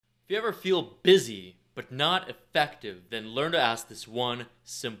If you ever feel busy but not effective, then learn to ask this one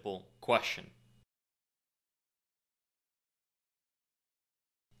simple question.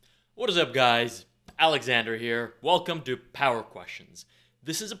 What is up, guys? Alexander here. Welcome to Power Questions.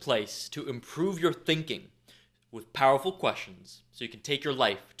 This is a place to improve your thinking with powerful questions so you can take your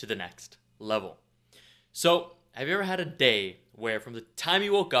life to the next level. So, have you ever had a day where from the time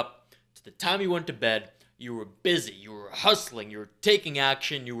you woke up to the time you went to bed, you were busy, you were hustling, you were taking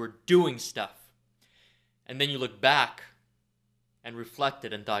action, you were doing stuff? And then you look back and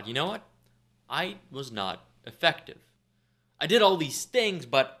reflected and thought, you know what? I was not effective. I did all these things,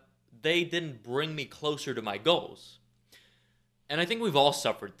 but they didn't bring me closer to my goals. And I think we've all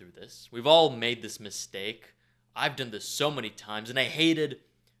suffered through this. We've all made this mistake. I've done this so many times, and I hated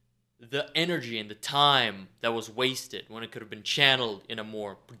the energy and the time that was wasted when it could have been channeled in a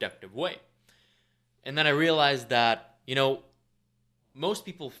more productive way. And then I realized that, most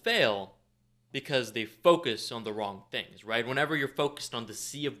people fail because they focus on the wrong things, right? Whenever you're focused on the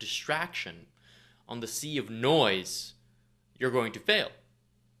sea of distraction, on the sea of noise, you're going to fail.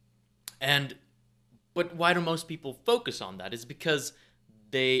 But why do most people focus on that? It's because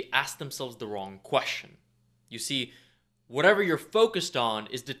they ask themselves the wrong question. You see, whatever you're focused on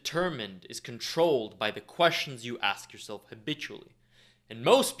is determined, is controlled by the questions you ask yourself habitually. And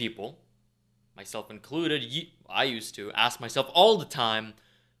most people, myself included, I used to ask myself all the time,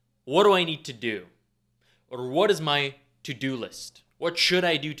 what do I need to do? Or what is my to-do list? What should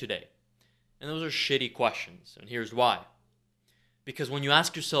I do today? And those are shitty questions, and here's why. Because when you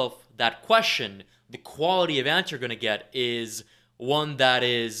ask yourself that question, the quality of answer you're going to get is one that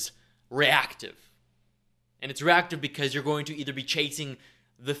is reactive. And it's reactive because you're going to either be chasing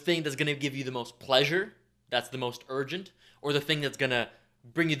the thing that's going to give you the most pleasure, that's the most urgent, or the thing that's going to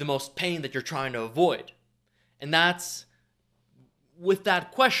bring you the most pain that you're trying to avoid. And with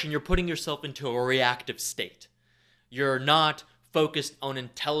that question, you're putting yourself into a reactive state. You're not focused on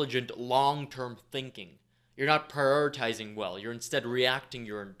intelligent, long-term thinking. You're not prioritizing well. You're instead reacting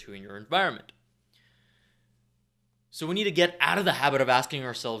to your environment. So we need to get out of the habit of asking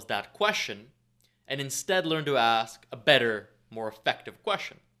ourselves that question and instead learn to ask a better, more effective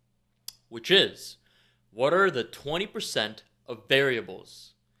question, which is, what are the 20% of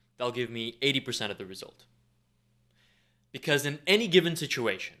variables that'll give me 80% of the result? Because in any given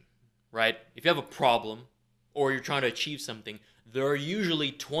situation, right, if you have a problem or you're trying to achieve something, there are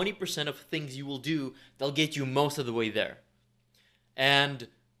usually 20% of things you will do that'll get you most of the way there. And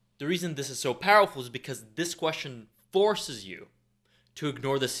the reason this is so powerful is because this question forces you to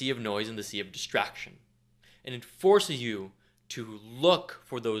ignore the sea of noise and the sea of distraction. And it forces you to look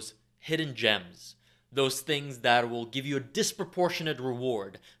for those hidden gems, those things that will give you a disproportionate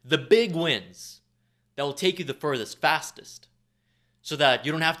reward, the big wins that will take you the furthest, fastest, so that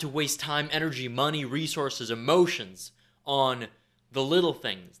you don't have to waste time, energy, money, resources, emotions on the little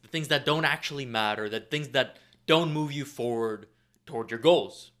things, the things that don't actually matter, the things that don't move you forward toward your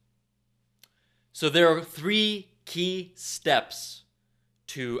goals. So there are 3 key steps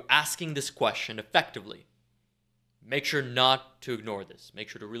to asking this question effectively. Make sure not to ignore this. Make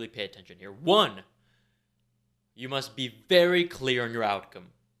sure to really pay attention here. 1, you must be very clear on your outcome.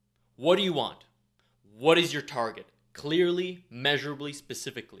 What do you want? What is your target? Clearly, measurably,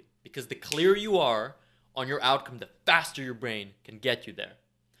 specifically. Because the clearer you are on your outcome, the faster your brain can get you there.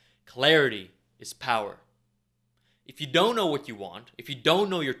 Clarity is power. If you don't know what you want, if you don't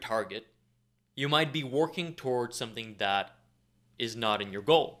know your target, you might be working towards something that is not in your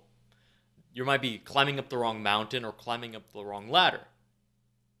goal. You might be climbing up the wrong mountain or climbing up the wrong ladder.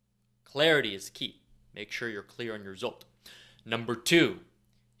 Clarity is key. Make sure you're clear on your result. Number 2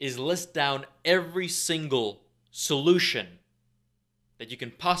 is list down every single solution that you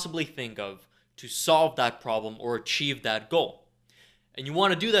can possibly think of to solve that problem or achieve that goal. And you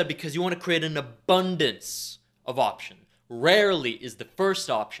want to do that because you want to create an abundance of options. Rarely is the first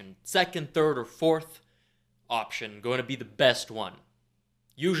option, second, third, or fourth option going to be the best one.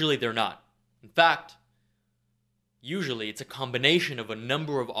 Usually they're not. In fact, usually it's a combination of a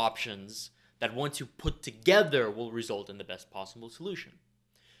number of options that once you put together will result in the best possible solution.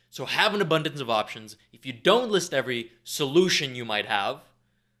 So have an abundance of options. If you don't list every solution you might have,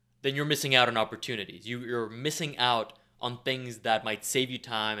 then you're missing out on opportunities. You're missing out on things that might save you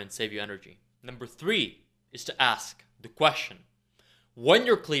time and save you energy. Number 3 is to ask the question. When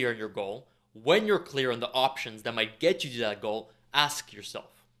you're clear on your goal, when you're clear on the options that might get you to that goal, ask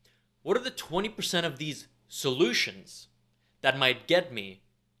yourself, what are the 20% of these solutions that might get me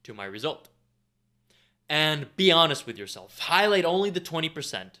to my result? And be honest with yourself. Highlight only the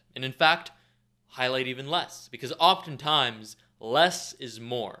 20%. And in fact, highlight even less. Because oftentimes, less is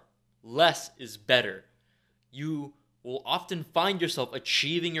more. less is better. You will often find yourself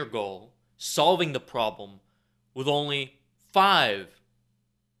achieving your goal, solving the problem with only 5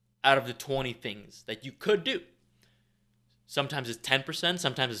 out of the 20 things that you could do. Sometimes it's 10%,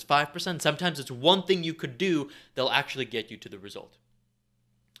 sometimes it's 5%, sometimes it's one thing you could do that'll actually get you to the result.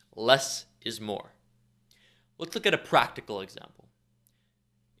 Less is more. Let's look at a practical example.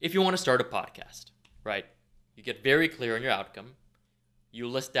 If you want to start a podcast, right? You get very clear on your outcome. You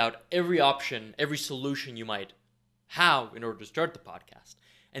list out every option, every solution you might have in order to start the podcast.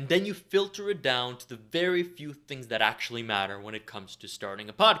 And then you filter it down to the very few things that actually matter when it comes to starting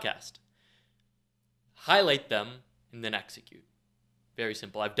a podcast. Highlight them and then execute. Very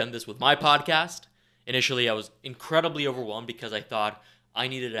simple. I've done this with my podcast. Initially, I was incredibly overwhelmed because I thought I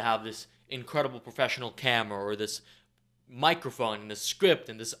needed to have this incredible professional camera or this microphone and a script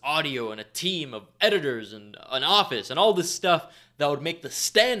and this audio and a team of editors and an office and all this stuff that would make the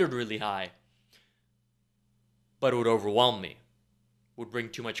standard really high. But it would overwhelm me, would bring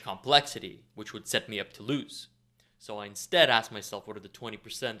too much complexity, which would set me up to lose. So I instead asked myself, what are the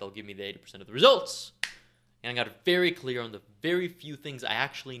 20% that'll give me the 80% of the results? And I got very clear on the very few things I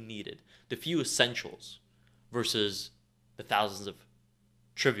actually needed, the few essentials, versus the thousands of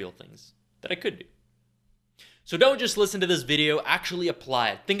trivial things that I could do. So don't just listen to this video, actually apply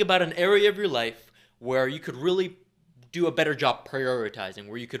it. Think about an area of your life where you could really do a better job prioritizing,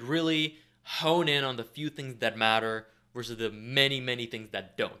 where you could really hone in on the few things that matter versus the many, many things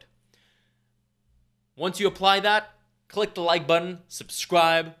that don't. Once you apply that, click the like button,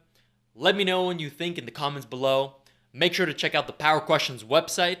 subscribe. Let me know what you think in the comments below. Make sure to check out the Power Questions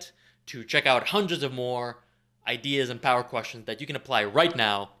website to check out hundreds of more ideas and power questions that you can apply right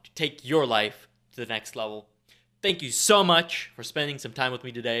now to take your life to the next level. Thank you so much for spending some time with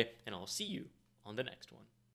me today, and I'll see you on the next one.